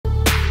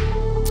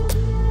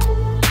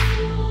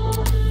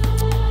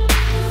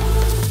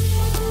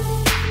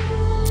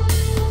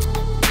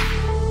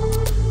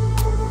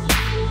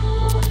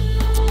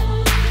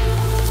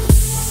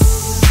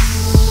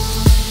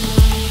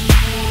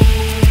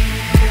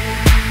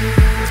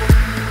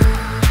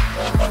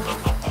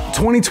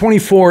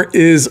2024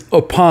 is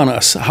upon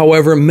us.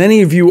 However,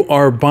 many of you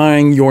are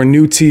buying your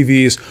new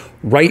TVs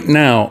right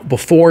now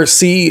before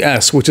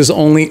CES, which is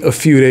only a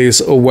few days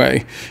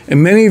away.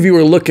 And many of you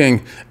are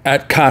looking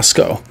at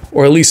COSTCO,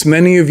 or at least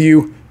many of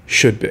you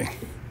should be.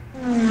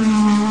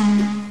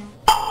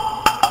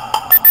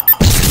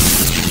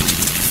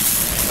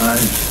 I've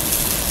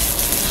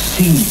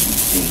seen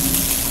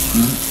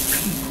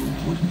things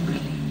people wouldn't believe.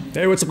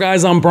 Hey, what's up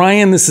guys? I'm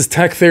Brian. This is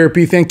Tech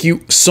Therapy. Thank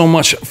you so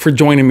much for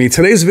joining me.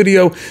 Today's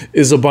video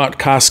is about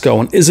COSTCO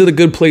and is it a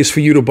good place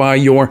for you to buy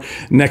your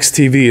next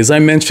TV? As I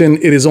mentioned,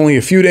 it is only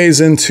a few days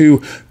into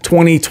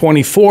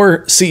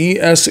 2024.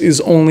 CES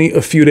is only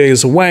a few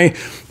days away.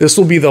 This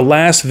will be the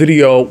last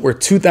video where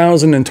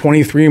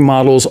 2023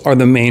 models are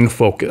the main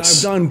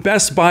focus. I've done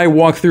Best Buy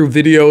walkthrough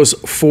videos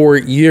for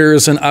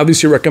years and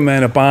obviously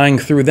recommend buying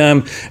through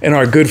them and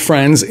our good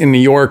friends in New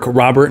York,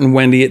 Robert and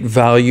Wendy at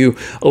Value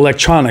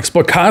Electronics.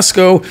 But COSTCO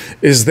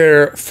is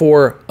there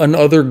for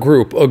another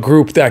group, a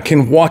group that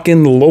can walk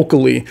in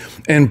locally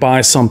and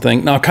buy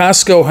something. Now,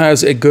 COSTCO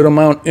has a good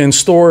amount in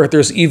store.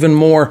 There's even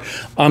more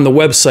on the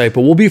website,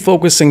 but we'll be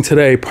focusing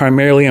today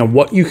primarily on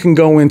what you can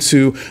go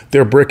into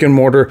their brick and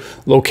mortar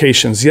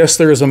locations. Yes,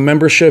 there is a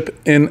membership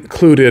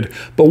included,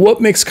 but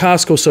what makes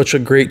COSTCO such a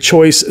great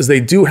choice is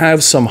they do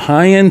have some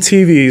high-end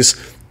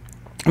TVs,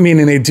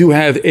 meaning they do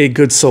have a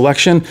good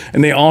selection,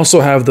 and they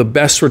also have the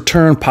best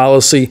return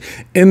policy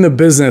in the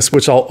business,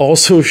 which I'll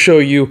also show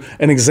you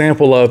an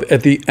example of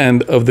at the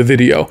end of the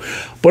video.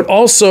 But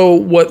also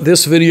what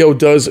this video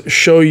does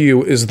show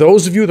you is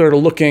those of you that are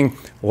looking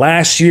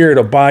last year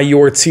to buy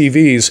your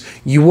TVs,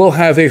 you will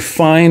have a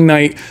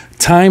finite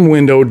time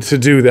window to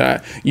do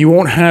that. You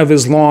won't have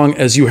as long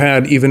as you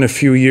had even a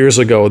few years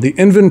ago. The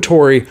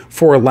inventory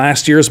for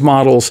last year's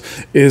models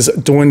is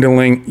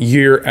dwindling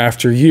year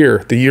after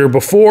year. The year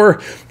before,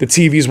 the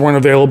TVs weren't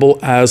available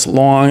as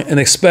long, and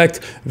expect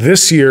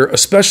this year,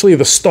 especially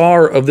the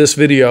star of this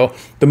video,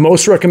 the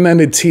most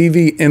recommended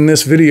TV in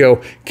this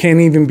video can't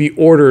even be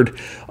ordered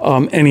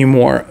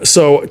anymore.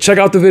 So check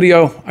out the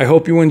video. I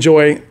hope you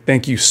enjoy.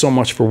 Thank you so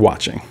much for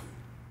watching.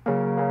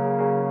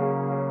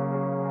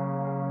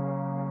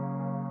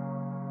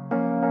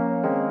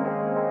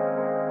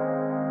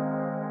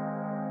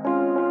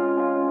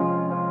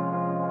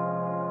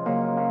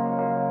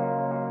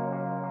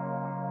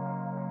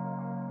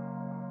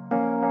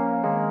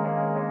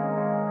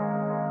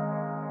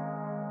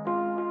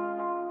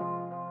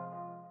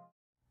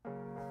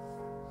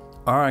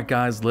 All right,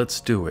 guys, let's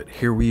do it.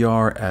 Here we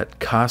are at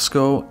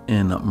COSTCO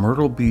in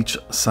Myrtle Beach,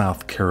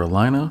 South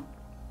Carolina.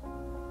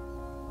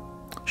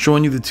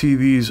 Showing you the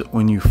TVs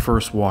when you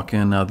first walk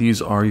in. Now,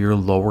 these are your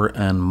lower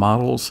end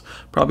models.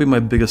 Probably my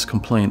biggest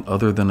complaint,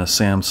 other than a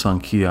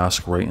Samsung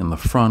kiosk right in the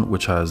front,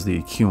 which has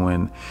the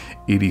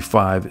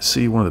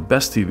QN85C, one of the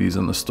best TVs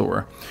in the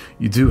store.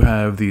 You do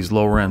have these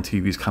lower end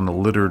TVs kind of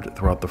littered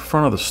throughout the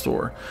front of the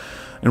store.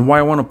 And why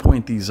I want to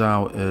point these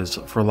out is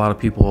for a lot of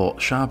people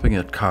shopping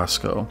at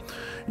COSTCO,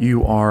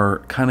 you are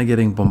kind of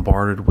getting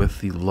bombarded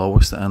with the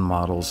lowest end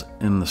models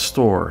in the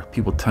store.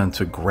 People tend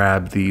to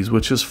grab these,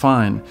 which is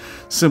fine,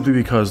 simply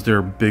because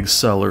they're big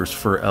sellers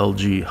for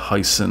LG,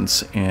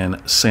 Hisense, and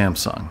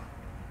Samsung.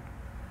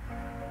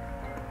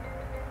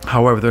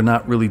 However, they're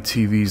not really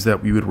TVs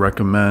that we would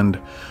recommend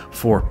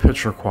for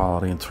picture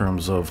quality in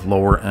terms of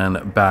lower end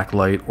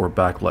backlight or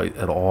backlight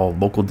at all.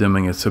 Local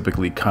dimming is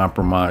typically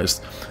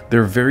compromised.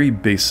 They're very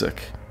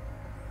basic.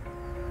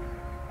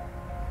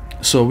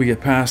 So we get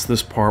past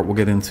this part, we'll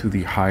get into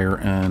the higher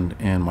end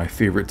and my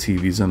favorite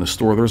TVs in the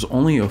store. There's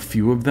only a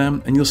few of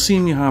them, and you'll see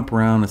me hop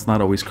around. It's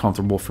not always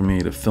comfortable for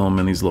me to film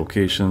in these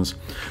locations.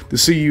 The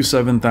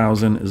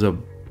CU7000 is a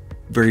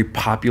very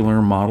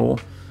popular model.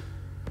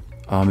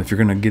 If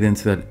you're going to get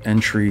into that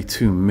entry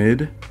to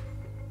mid.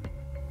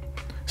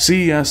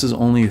 CES is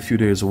only a few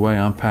days away.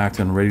 I'm packed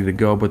and ready to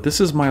go, but this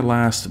is my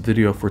last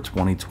video for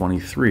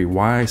 2023.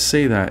 Why I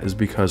say that is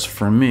because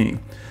for me,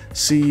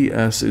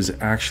 CES is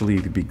actually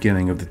the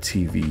beginning of the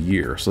TV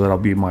year. So that'll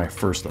be my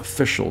first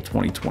official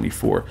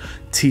 2024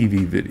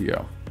 TV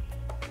video.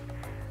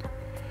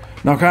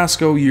 Now,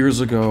 COSTCO years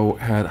ago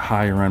had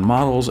higher end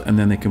models and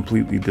then they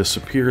completely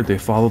disappeared. They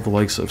followed the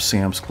likes of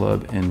Sam's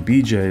Club and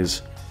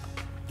BJ's,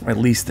 at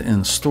least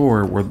in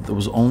store, where there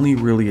was only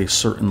really a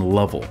certain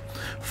level.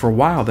 For a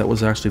while, that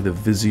was actually the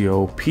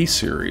Vizio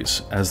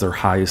P-Series as their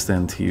highest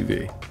end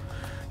TV.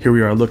 Here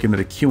we are looking at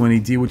a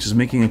QNED, which is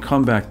making a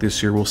comeback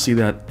this year. We'll see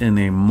that in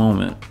a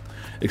moment.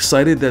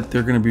 Excited that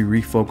they're going to be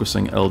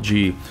refocusing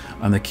LG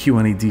on the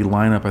QNED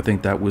lineup. I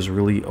think that was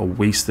really a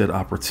wasted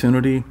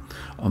opportunity.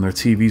 Their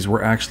TVs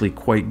were actually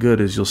quite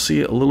good, as you'll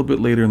see a little bit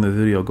later in the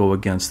video, go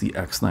against the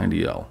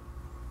X90L.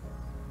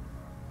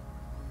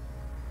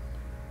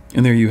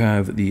 And there you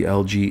have the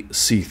LG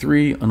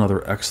C3,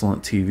 another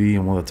excellent TV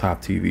and one of the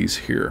top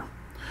TVs here.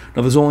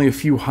 Now, there's only a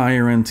few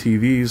higher end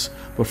TVs,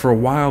 but for a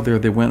while there,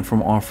 they went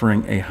from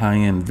offering a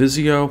high-end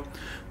Vizio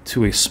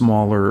to a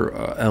smaller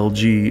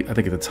LG, I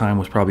think at the time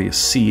was probably a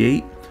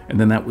C8, and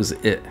then that was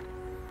it.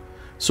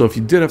 So if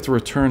you did have to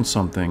return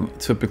something,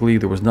 typically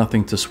there was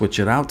nothing to switch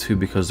it out to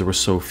because there were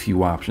so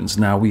few options.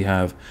 Now we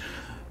have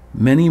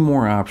many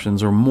more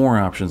options, or more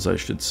options I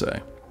should say.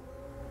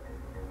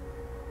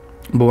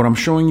 But what I'm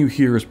showing you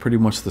here is pretty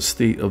much the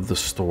state of the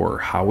store,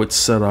 how it's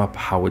set up,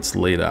 how it's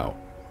laid out.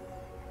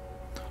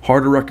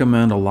 Hard to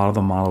recommend a lot of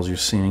the models you're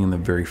seeing in the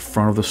very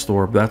front of the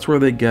store, but that's where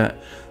they get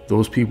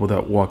those people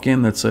that walk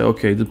in that say,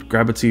 okay, just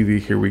grab a TV,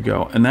 here we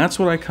go. And that's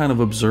what I kind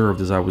of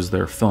observed as I was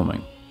there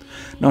filming.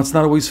 Now, it's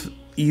not always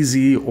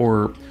easy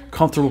or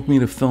comfortable for me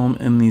to film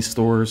in these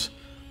stores.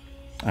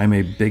 I'm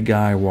a big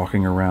guy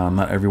walking around.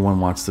 Not everyone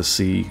wants to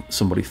see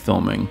somebody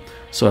filming.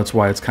 So that's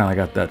why it's kind of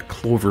got that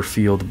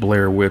Cloverfield,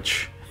 Blair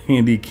Witch,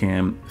 handy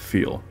cam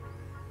feel.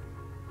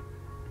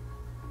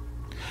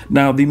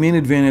 Now, the main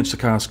advantage to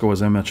Costco,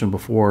 as I mentioned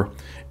before,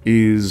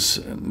 is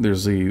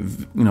there's a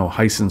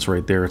Hisense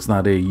right there. It's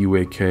not a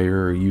UAK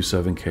or a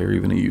U7K or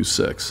even a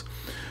U6.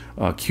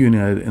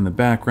 QNED in the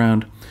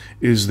background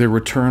is their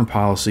return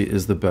policy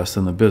is the best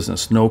in the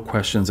business. No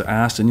questions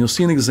asked. And you'll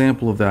see an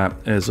example of that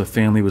as a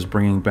family was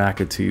bringing back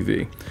a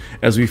TV.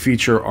 As we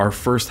feature our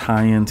first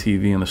high-end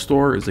TV in the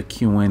store is a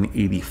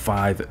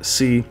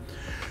QN85C.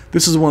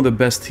 This is one of the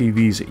best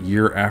TVs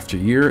year after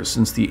year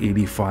since the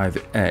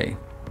 85A.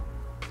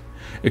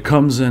 It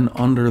comes in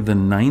under the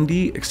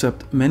 90,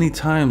 except many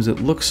times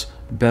it looks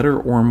better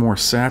or more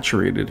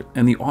saturated,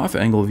 and the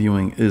off-angle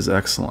viewing is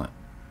excellent.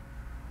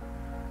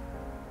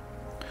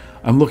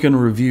 I'm looking to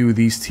review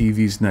these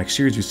TVs next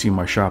year. As you see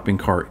my shopping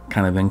cart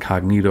kind of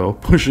incognito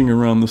pushing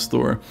around the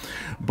store,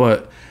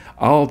 but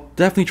I'll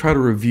definitely try to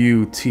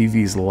review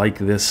TVs like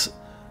this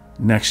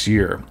next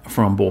year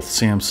from both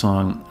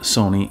Samsung,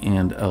 Sony,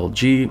 and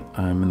LG.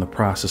 I'm in the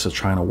process of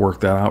trying to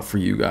work that out for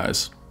you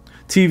guys.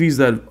 TVs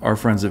that our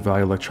friends at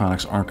Value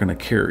Electronics aren't going to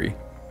carry.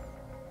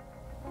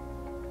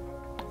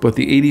 But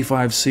the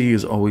 85C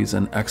is always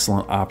an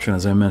excellent option.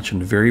 As I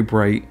mentioned, very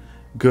bright,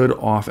 good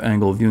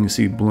off-angle viewing. You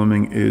see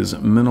blooming is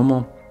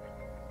minimal.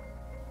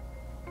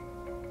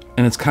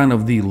 And it's kind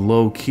of the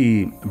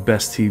low-key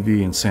best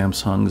TV in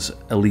Samsung's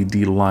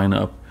LED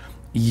lineup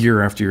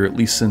year after year, at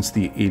least since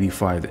the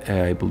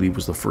 85A, I believe,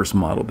 was the first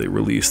model they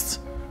released.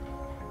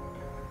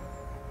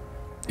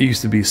 It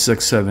used to be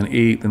 6, 7,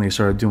 8, then they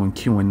started doing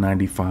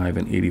QN95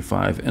 and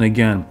 85. And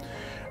again,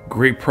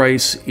 great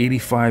price,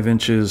 85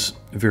 inches,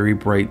 very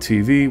bright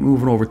TV.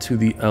 Moving over to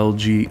the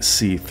LG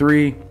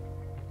C3,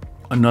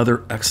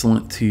 another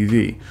excellent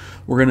TV.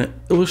 We're going to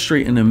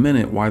illustrate in a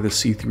minute why the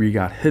C3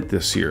 got hit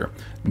this year.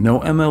 No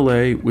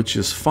MLA, which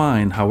is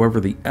fine. However,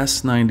 the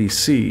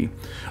S90C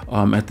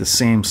at the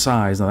same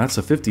size, now that's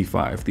a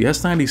 55. The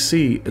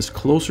S90C is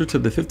closer to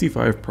the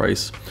 55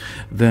 price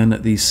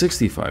than the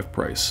 65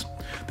 price.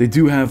 They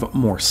do have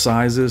more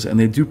sizes and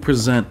they do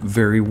present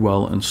very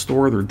well in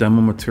store. Their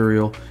demo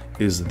material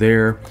is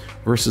there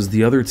versus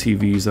the other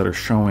TVs that are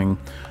showing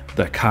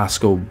that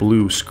Costco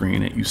blue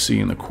screen that you see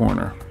in the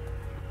corner,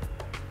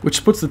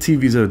 which puts the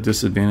TVs at a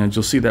disadvantage.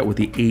 You'll see that with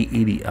the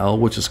A80L,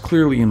 which is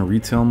clearly in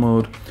retail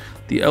mode.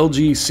 The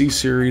LG C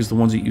series, the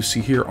ones that you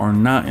see here, are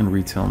not in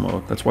retail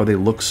mode. That's why they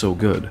look so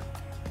good.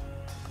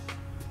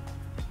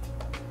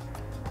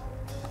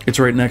 It's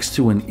right next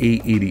to an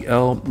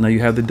A80L. Now you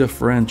have the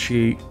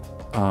differentiate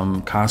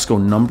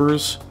Costco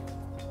numbers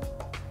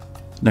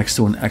next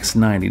to an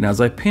X90. Now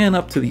as I pan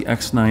up to the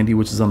X90,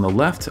 which is on the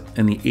left,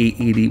 and the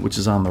A80, which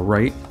is on the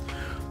right,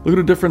 look at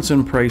the difference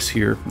in price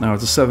here. Now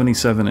it's a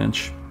 77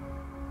 inch.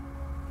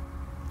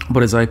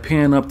 But as I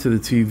pan up to the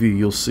TV,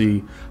 you'll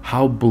see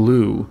how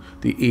blue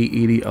the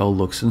A80L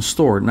looks in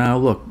store. Now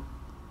look,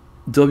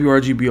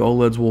 WRGB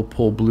OLEDs will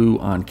pull blue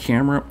on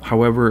camera.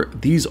 However,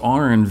 these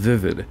are in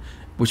vivid,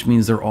 which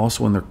means they're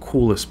also in their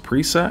coolest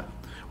preset,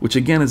 which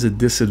again is a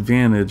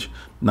disadvantage,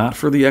 not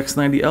for the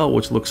X90L,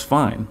 which looks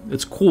fine.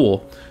 It's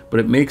cool, but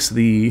it makes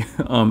the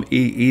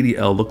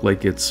A80L look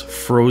like it's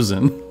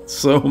frozen.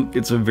 So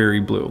it's a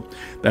very blue.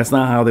 That's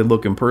not how they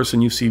look in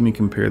person. You've seen me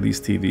compare these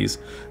TVs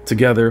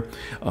together.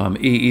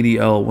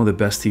 A80L, one of the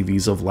best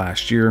TVs of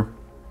last year,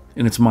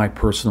 and it's my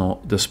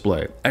personal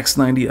display.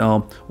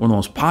 X90L, one of the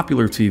most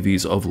popular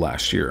TVs of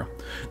last year.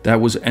 That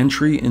was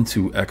entry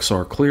into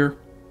XR Clear.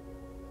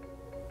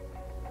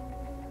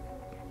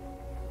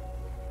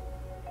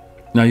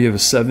 Now you have a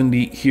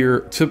 70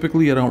 here.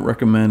 Typically I don't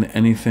recommend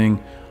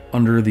anything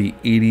under the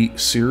 80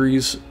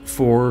 series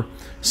for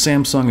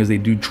Samsung, as they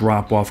do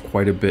drop off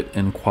quite a bit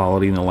in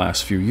quality in the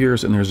last few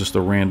years, and there's just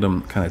a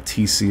random kind of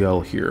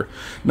TCL here.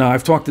 Now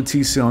I've talked to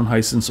TCL and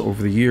Hisense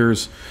over the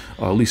years,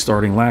 at least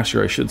starting last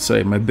year I should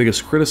say. My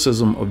biggest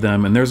criticism of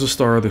them, and there's a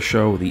star of the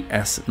show, the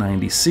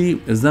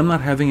S90C, is them not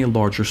having a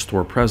larger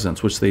store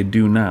presence, which they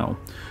do now.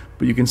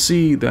 But you can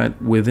see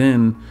that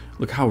within,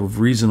 look how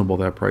reasonable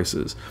that price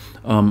is.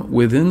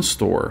 Within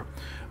store,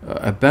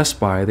 at Best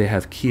Buy, they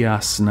have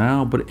kiosks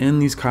now, but in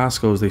these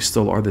Costco's, they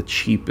still are the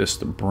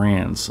cheapest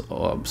brands,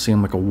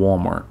 same like a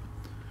Walmart.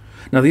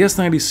 Now, the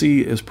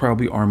S90C is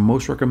probably our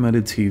most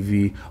recommended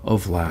TV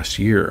of last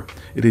year.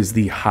 It is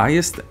the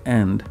highest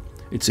end.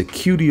 It's a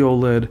QD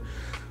OLED,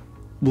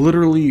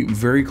 literally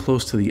very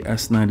close to the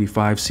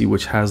S95C,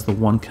 which has the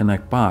One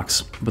Connect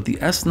box, but the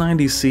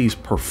S90C's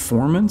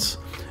performance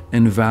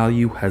and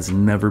value has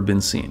never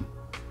been seen.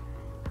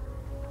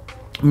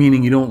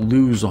 Meaning you don't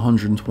lose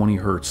 120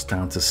 hertz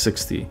down to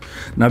 60.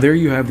 Now there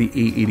you have the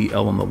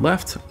A80L on the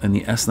left and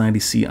the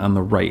S90C on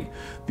the right.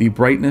 The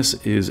brightness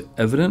is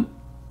evident.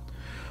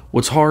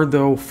 What's hard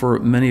though for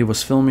many of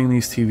us filming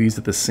these TVs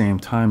at the same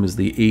time is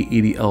the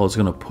A80L is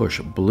going to push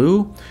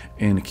blue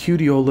and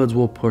QD OLEDs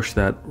will push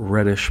that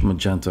reddish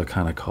magenta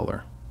kind of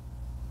color.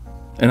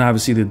 And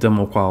obviously the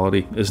demo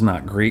quality is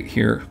not great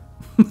here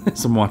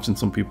as I'm watching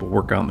some people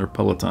work out in their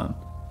Peloton.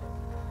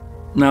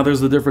 Now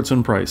there's the difference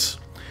in price.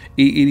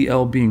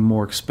 A80L being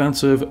more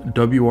expensive,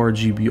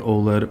 WRGB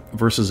OLED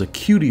versus a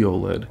QD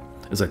OLED,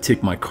 as I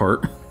take my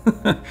cart,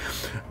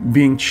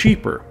 being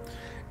cheaper.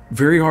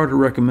 Very hard to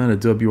recommend a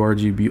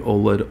WRGB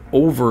OLED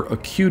over a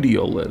QD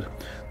OLED.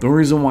 The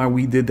reason why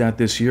we did that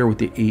this year with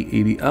the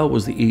A80L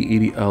was the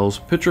A80L's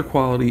picture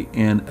quality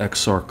and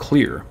XR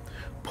clear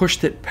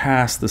pushed it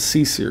past the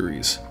C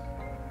series,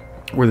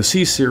 where the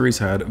C series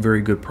had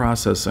very good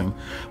processing,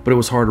 but it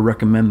was hard to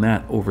recommend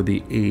that over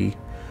the the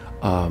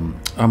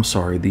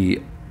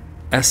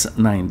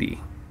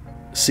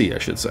S90C, I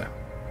should say.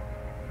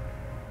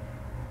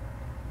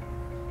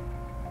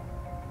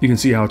 You can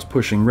see how it's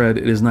pushing red.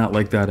 It is not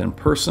like that in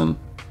person.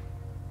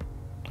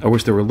 I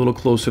wish they were a little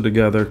closer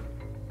together.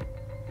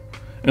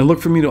 And look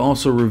for me to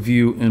also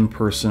review in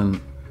person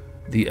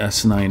the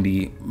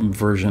S90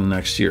 version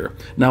next year.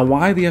 Now,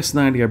 why the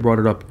S90, I brought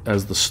it up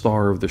as the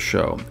star of the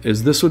show,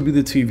 is this would be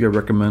the TV I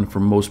recommend for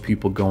most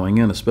people going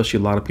in, especially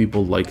a lot of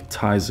people like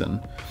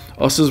Tizen.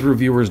 Us as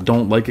reviewers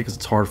don't like it because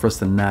it's hard for us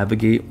to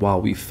navigate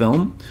while we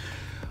film.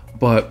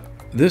 But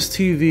this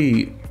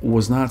TV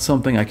was not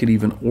something I could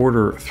even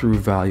order through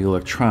Value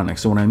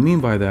Electronics. So what I mean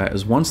by that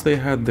is once they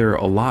had their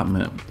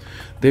allotment,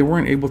 they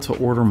weren't able to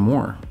order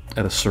more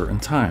at a certain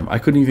time. I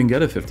couldn't even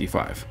get a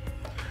 55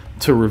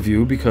 to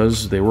review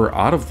because they were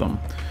out of them.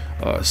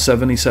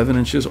 77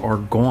 inches are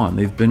gone.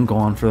 They've been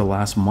gone for the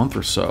last month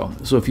or so.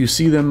 So if you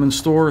see them in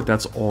store,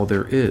 that's all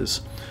there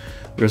is.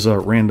 There's a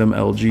random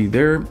LG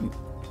there.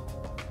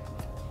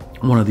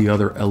 One of the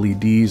other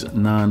LEDs,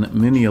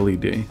 non-mini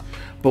LED.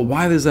 But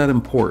why is that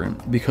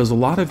important? Because a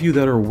lot of you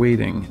that are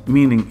waiting,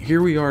 meaning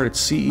here we are at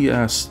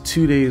CES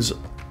 2 days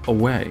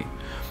away,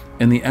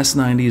 and the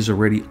S90 is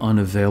already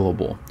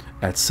unavailable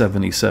at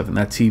 77.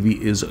 That TV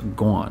is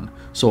gone.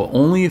 So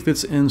only if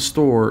it's in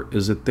store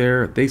is it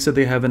there. They said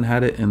they haven't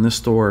had it in this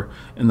store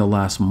in the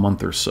last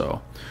month or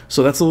so.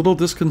 So that's a little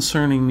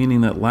disconcerting,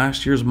 meaning that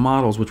last year's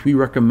models, which we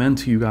recommend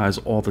to you guys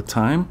all the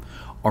time,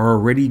 are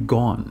already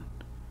gone.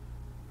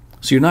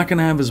 So you're not going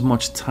to have as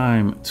much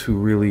time to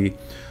really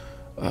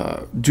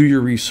do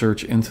your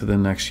research into the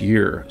next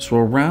year. So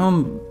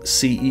around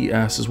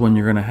CES is when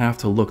you're going to have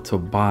to look to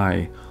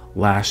buy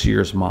last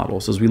year's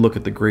models. As we look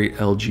at the great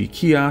LG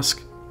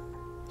kiosk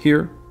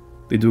here,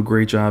 they do a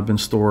great job in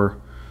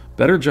store.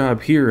 Better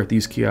job here at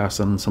these kiosks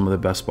than some of the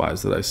Best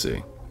Buys that I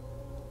see.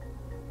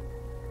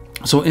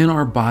 So in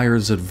our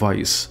buyer's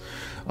advice,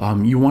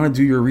 you want to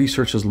do your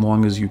research as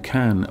long as you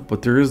can,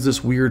 but there is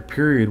this weird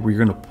period where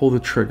you're going to pull the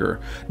trigger.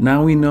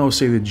 Now we know,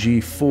 say the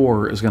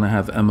G4 is going to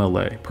have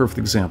MLA. Perfect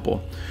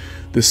example.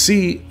 The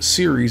C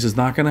series is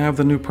not going to have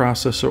the new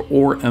processor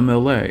or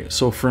MLA.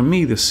 So for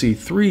me, the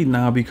C3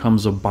 now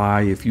becomes a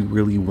buy if you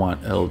really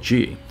want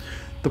LG.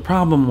 The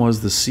problem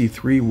was the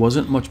C3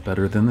 wasn't much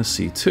better than the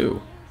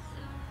C2.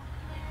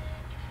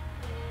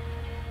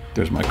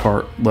 There's my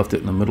cart, left it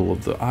in the middle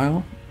of the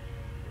aisle.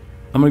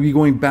 I'm going to be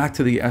going back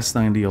to the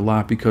S90 a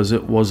lot because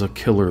it was a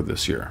killer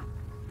this year.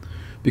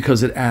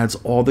 Because it adds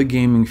all the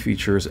gaming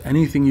features,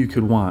 anything you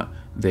could want,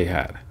 they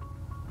had.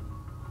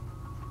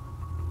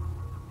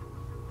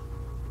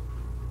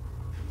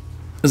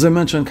 As I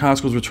mentioned,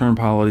 COSTCO's return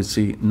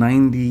policy,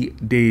 90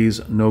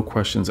 days, no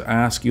questions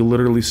asked. You'll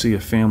literally see a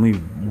family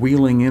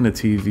wheeling in a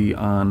TV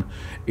on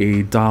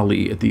a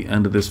dolly at the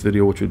end of this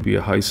video, which would be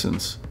a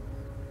Hisense.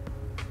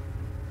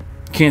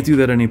 Can't do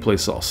that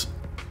anyplace else.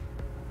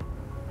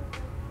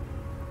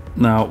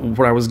 Now,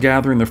 what I was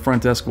gathering, the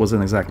front desk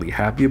wasn't exactly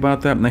happy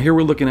about that. Now here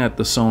we're looking at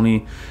the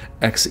Sony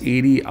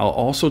X80. I'll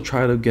also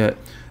try to get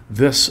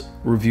this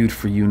reviewed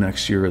for you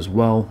next year as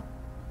well,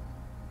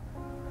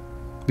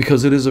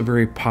 because it is a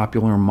very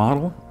popular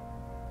model.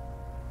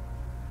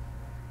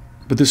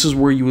 But this is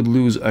where you would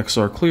lose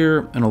XR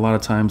clear, and a lot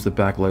of times the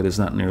backlight is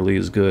not nearly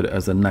as good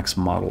as the next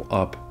model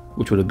up,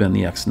 which would have been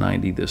the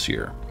X90 this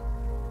year.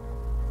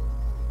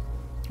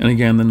 And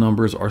again, the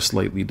numbers are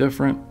slightly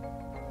different.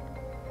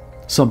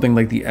 Something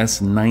like the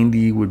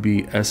S90 would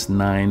be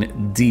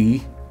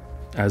S9D,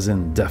 as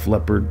in Def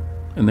Leppard.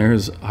 And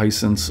there's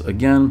Hisense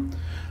again.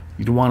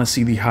 You'd want to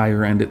see the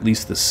higher end, at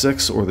least the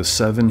 6 or the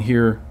 7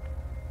 here.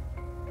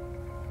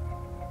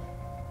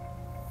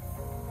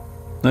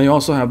 Now you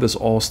also have this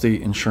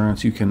Allstate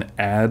insurance you can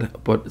add,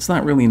 but it's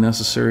not really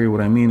necessary.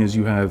 What I mean is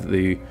you have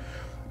the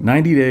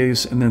 90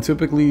 days, and then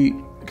typically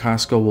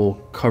COSTCO will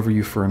cover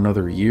you for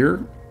another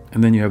year,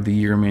 and then you have the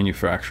year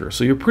manufacturer.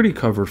 So you're pretty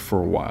covered for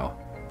a while.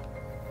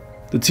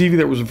 The TV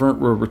that was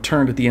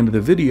returned at the end of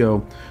the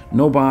video,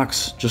 no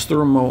box, just the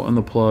remote and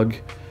the plug,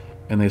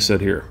 and they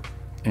said here.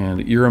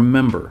 And you're a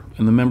member.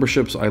 And the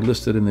memberships I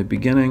listed in the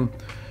beginning,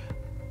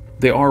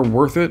 they are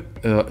worth it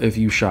if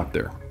you shop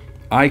there.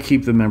 I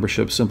keep the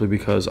membership simply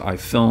because I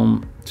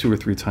film 2 or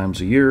 3 times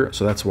a year,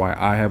 so that's why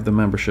I have the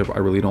membership. I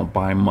really don't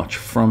buy much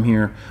from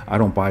here. I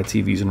don't buy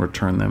TVs and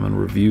return them and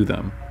review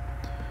them.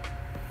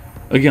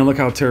 Again, look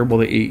how terrible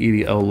the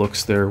 880L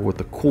looks there with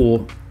the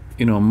cool,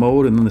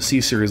 mode, and then the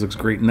C-Series looks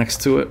great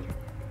next to it.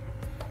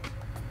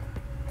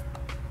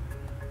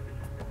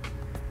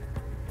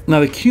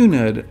 Now the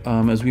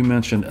QNED, as we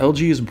mentioned,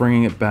 LG is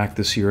bringing it back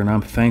this year, and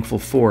I'm thankful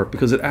for it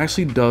because it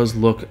actually does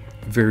look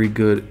very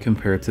good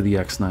compared to the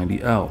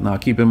X90L. Now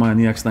keep in mind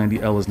the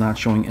X90L is not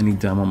showing any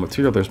demo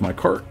material. There's my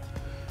cart.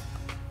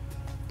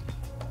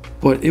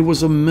 But it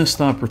was a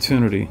missed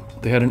opportunity.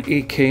 They had an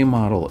 8K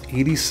model,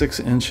 86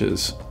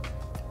 inches.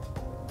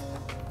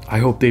 I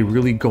hope they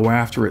really go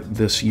after it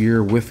this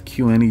year with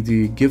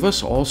QNED. Give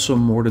us also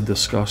more to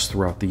discuss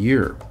throughout the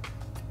year.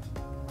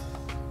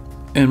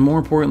 And more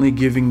importantly,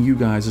 giving you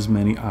guys as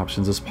many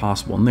options as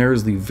possible. And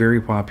there's the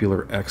very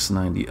popular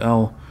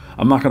X90L.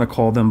 I'm not going to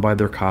call them by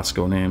their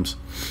COSTCO names.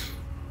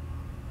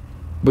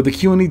 But the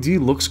QNED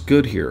looks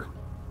good here.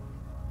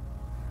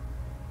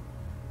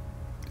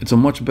 It's a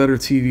much better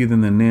TV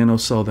than the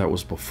NanoCell that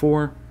was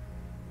before.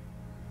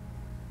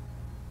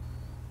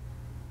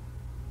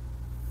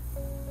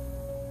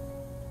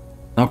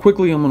 Now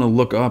quickly I'm going to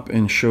look up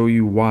and show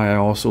you why I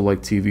also like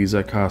TVs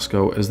at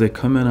COSTCO as they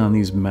come in on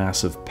these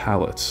massive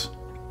pallets.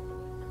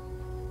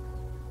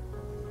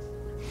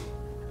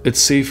 It's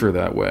safer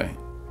that way.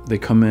 They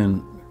come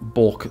in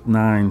bulk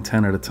 9,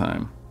 10 at a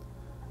time.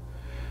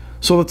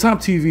 So the top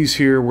TVs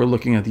here, we're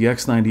looking at the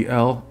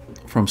X90L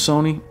from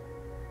Sony,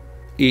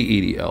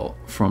 880L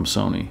from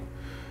Sony,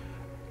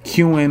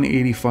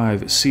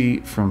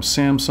 QN85C from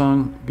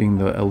Samsung, being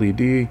the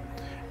LED,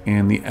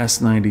 and the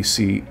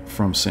S90C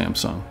from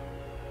Samsung.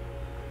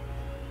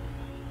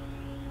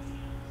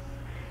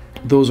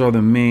 Those are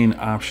the main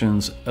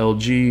options: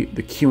 LG,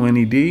 the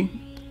QNED,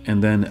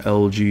 and then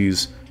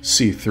LG's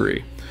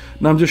C3.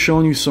 Now I'm just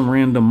showing you some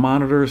random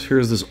monitors.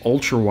 Here's this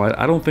ultra wide.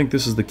 I don't think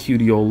this is the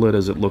QD OLED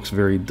as it looks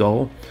very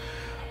dull,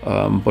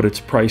 but it's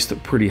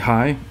priced pretty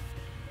high.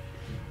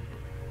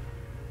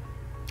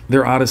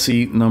 Their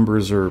Odyssey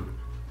numbers are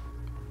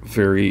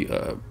very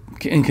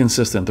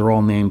inconsistent. They're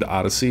all named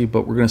Odyssey,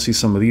 but we're going to see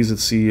some of these at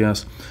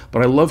CES.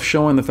 But I love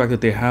showing the fact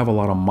that they have a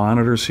lot of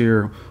monitors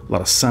here, a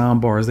lot of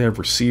sound bars, they have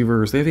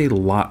receivers, they have a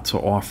lot to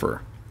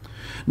offer.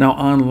 Now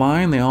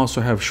online, they also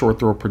have short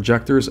throw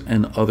projectors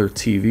and other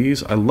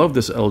TVs. I love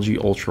this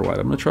LG Ultra Wide.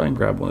 I'm going to try and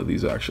grab one of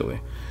these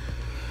actually.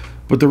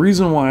 But the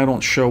reason why I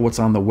don't show what's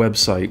on the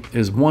website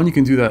is, one, you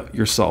can do that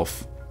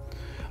yourself.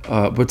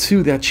 But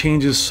two, that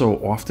changes so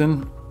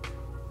often.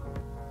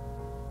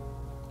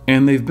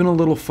 And they've been a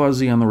little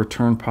fuzzy on the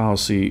return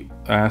policy.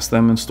 I asked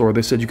them in store.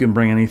 They said you can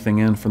bring anything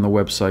in from the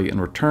website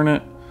and return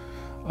it.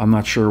 I'm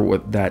not sure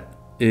what that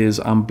is.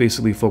 I'm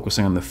basically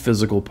focusing on the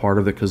physical part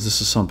of it because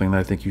this is something that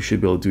I think you should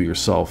be able to do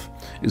yourself,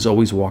 is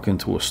always walk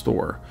into a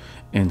store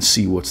and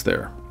see what's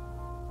there.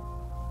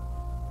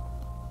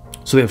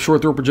 So they have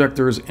short throw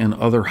projectors and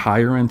other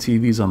higher end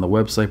TVs on the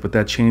website, but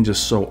that changes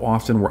so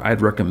often where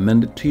I'd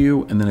recommend it to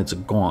you and then it's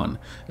gone.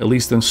 At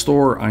least in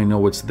store, I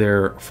know it's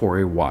there for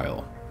a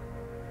while.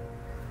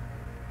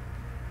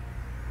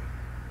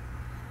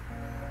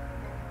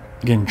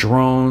 Again,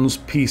 drones,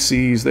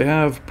 PCs, they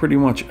have pretty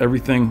much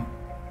everything.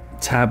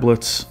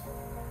 Tablets.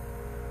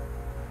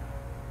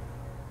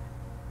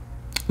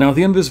 Now at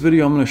the end of this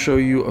video, I'm going to show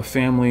you a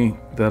family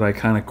that I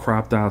kind of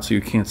cropped out so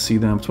you can't see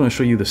them. I'm just going to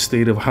show you the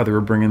state of how they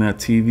were bringing that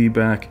TV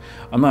back.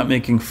 I'm not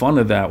making fun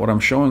of that. What I'm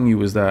showing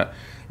you is that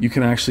you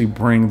can actually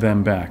bring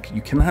them back.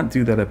 You cannot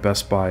do that at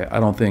Best Buy,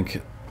 I don't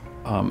think.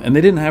 And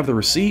they didn't have the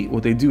receipt.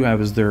 What they do have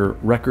is their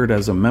record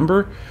as a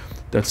member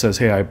that says,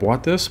 hey, I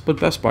bought this, but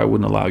Best Buy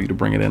wouldn't allow you to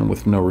bring it in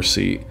with no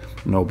receipt,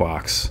 no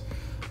box.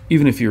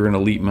 Even if you're an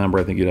elite member,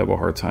 I think you'd have a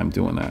hard time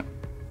doing that.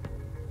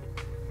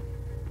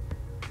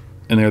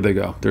 And there they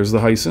go. There's the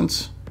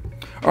Hisense.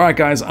 All right,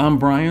 guys, I'm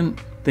Brian.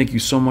 Thank you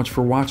so much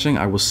for watching.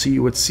 I will see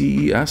you at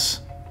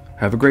CES.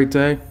 Have a great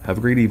day. Have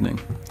a great evening.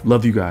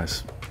 Love you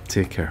guys.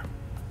 Take care.